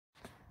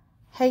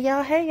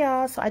Hey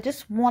y'all. So I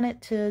just wanted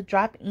to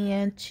drop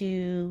in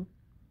to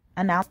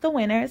announce the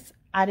winners.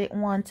 I didn't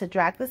want to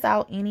drag this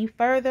out any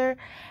further,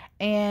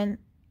 and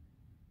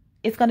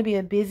it's going to be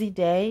a busy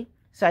day.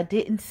 So I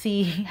didn't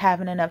see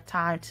having enough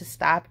time to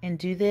stop and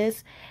do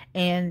this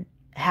and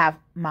have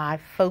my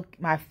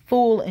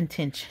full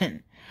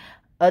attention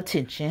on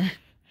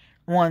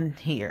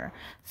here.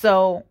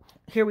 So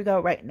here we go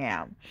right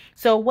now.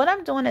 So what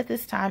I'm doing at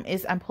this time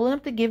is I'm pulling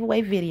up the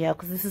giveaway video,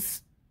 because this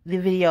is the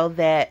video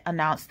that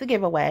announced the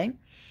giveaway,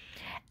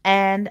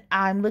 and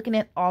I'm looking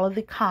at all of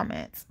the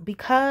comments.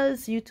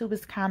 Because YouTube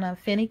is kind of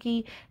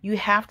finicky, you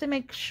have to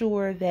make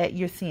sure that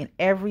you're seeing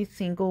every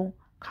single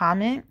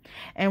comment.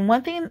 And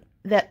one thing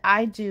that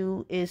I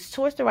do is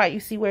towards the right, you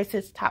see where it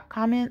says top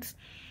comments.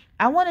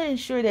 I want to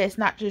ensure that it's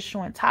not just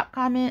showing top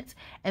comments,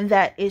 and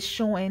that it's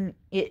showing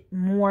it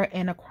more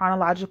in a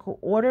chronological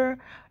order,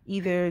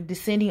 either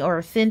descending or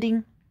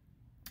ascending.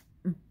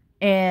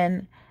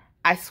 And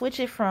I switch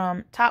it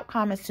from top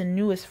comments to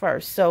newest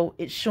first. So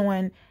it's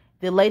showing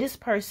the latest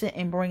person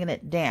and bringing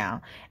it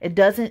down. It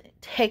doesn't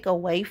take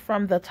away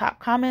from the top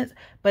comments,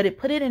 but it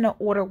put it in an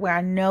order where I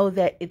know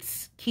that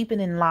it's keeping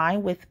in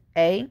line with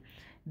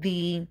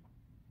the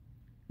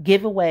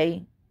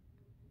giveaway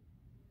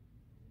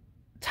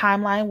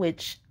timeline,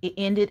 which it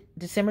ended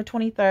December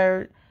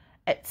 23rd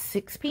at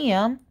 6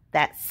 p.m.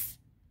 That's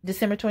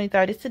December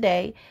 23rd is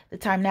today. The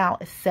time now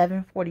is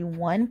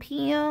 7:41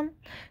 p.m.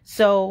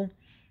 So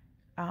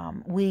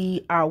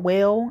we are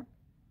well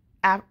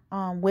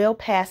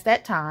past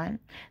that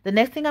time. The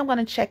next thing I'm going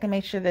to check and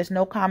make sure there's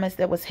no comments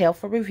that was held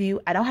for review.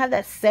 I don't have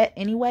that set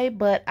anyway,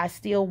 but I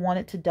still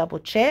wanted to double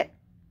check.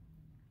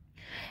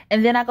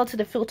 And then I go to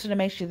the filter to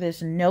make sure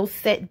there's no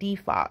set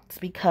defaults,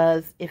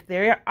 because if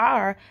there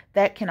are,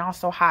 that can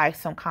also hide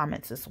some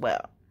comments as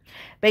well.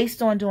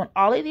 Based on doing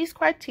all of these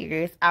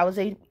criteria, I was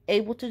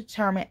able to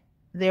determine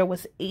there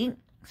was 8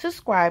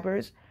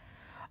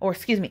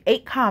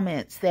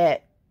 comments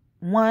that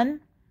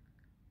one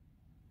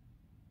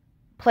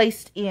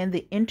placed in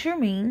the enter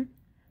me,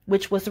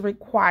 which was a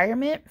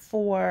requirement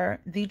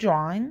for the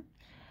drawing.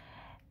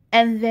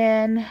 And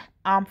then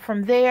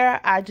from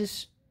there, I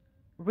just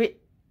wrote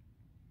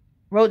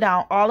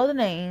down all of the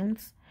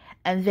names,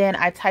 and then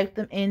I typed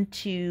them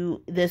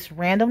into this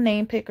random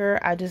name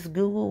picker. I just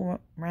Googled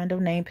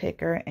random name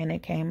picker and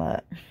it came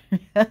up.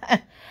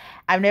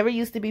 I've never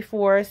used it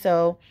before,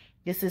 so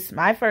this is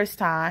my first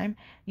time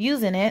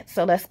using it.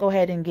 So let's go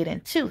ahead and get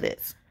into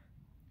this.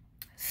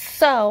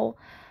 So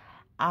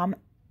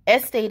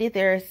as stated,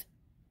 there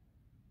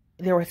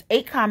was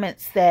 8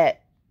 comments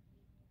that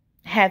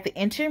had the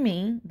enter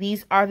me.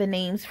 These are the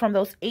names from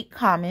those 8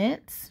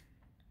 comments.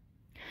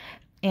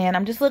 And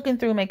I'm just looking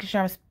through, making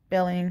sure I'm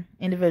spelling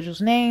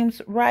individuals'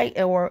 names right,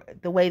 or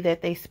the way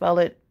that they spell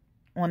it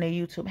on their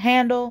YouTube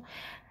handle.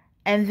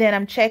 And then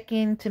I'm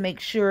checking to make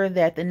sure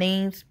that the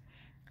names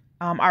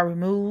are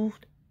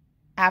removed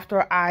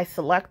after I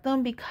select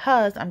them,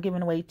 because I'm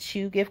giving away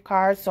 2 gift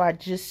cards. So I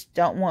just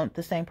don't want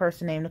the same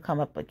person name to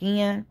come up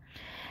again.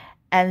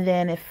 And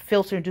then if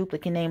filter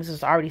duplicate names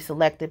is already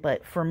selected,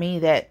 but for me,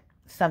 that's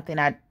something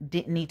I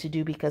didn't need to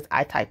do because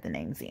I typed the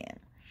names in.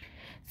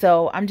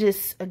 So I'm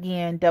just,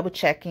 again, double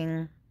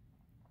checking,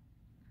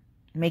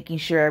 making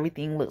sure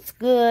everything looks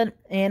good.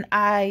 And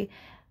I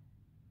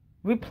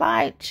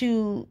replied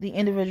to the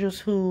individuals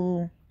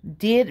who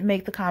did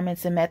make the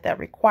comments and met that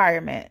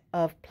requirement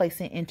of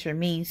placing enter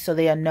me, so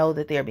they'll know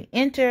that they're being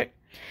entered.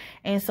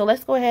 And so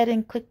let's go ahead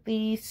and click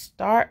the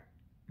start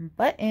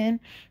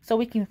button so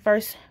we can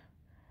first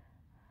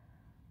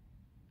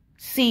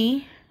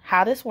see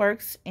how this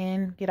works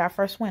and get our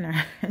first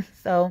winner.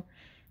 So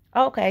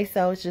okay,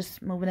 so it's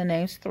just moving the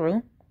names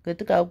through. Good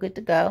to go, good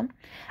to go.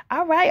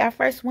 All right, our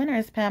first winner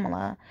is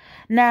Pamela.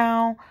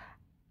 Now,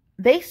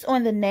 based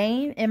on the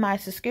name in my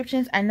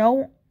subscriptions, I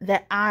know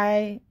that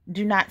I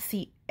do not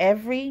see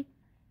every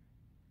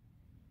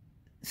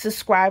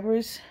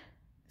subscriber's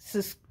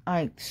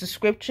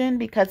subscription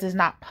because it's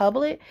not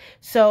public.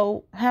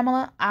 So,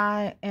 Pamela,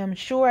 I am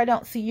sure I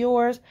don't see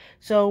yours.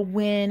 So,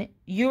 when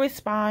you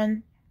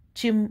respond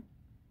to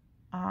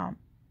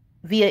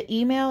via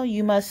email,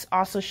 you must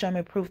also show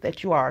me proof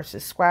that you are a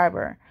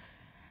subscriber.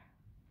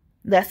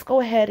 Let's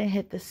go ahead and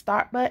hit the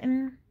start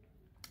button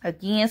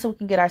again so we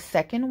can get our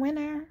second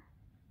winner.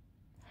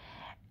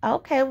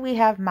 Okay, we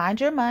have Mind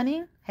Your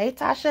Money. Hey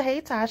Tasha, hey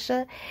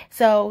Tasha.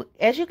 So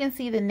as you can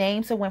see, the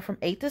names have went from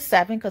 8 to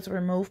 7 because we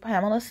removed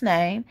Pamela's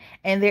name,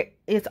 and there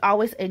is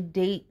always a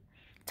date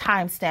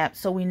timestamp,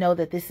 so we know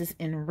that this is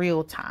in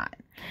real time.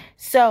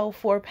 So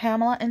for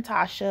Pamela and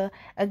Tasha,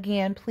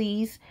 again,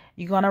 please,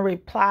 you're going to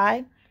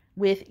reply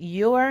with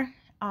your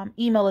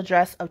email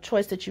address of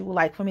choice that you would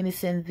like for me to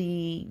send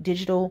the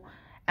digital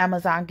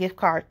Amazon gift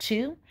card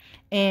to.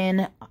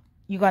 And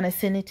you're going to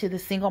send it to the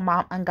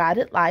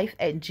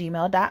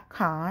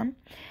singlemomunguidedlife@gmail.com.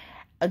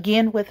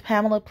 Again, with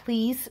Pamela,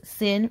 please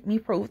send me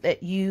proof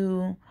that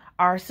you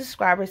are a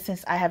subscriber,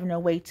 since I have no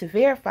way to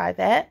verify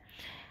that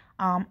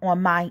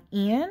on my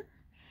end.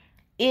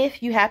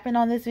 If you happen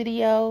on this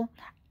video,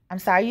 I'm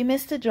sorry you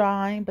missed the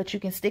drawing, but you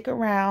can stick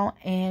around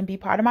and be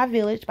part of my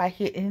village by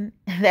hitting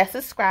that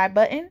subscribe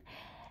button.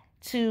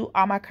 To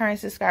all my current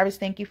subscribers,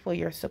 thank you for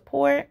your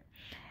support.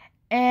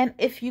 And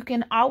if you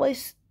can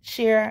always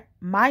share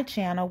my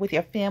channel with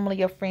your family,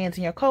 your friends,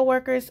 and your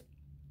coworkers,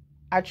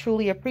 I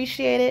truly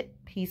appreciate it.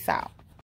 Peace out.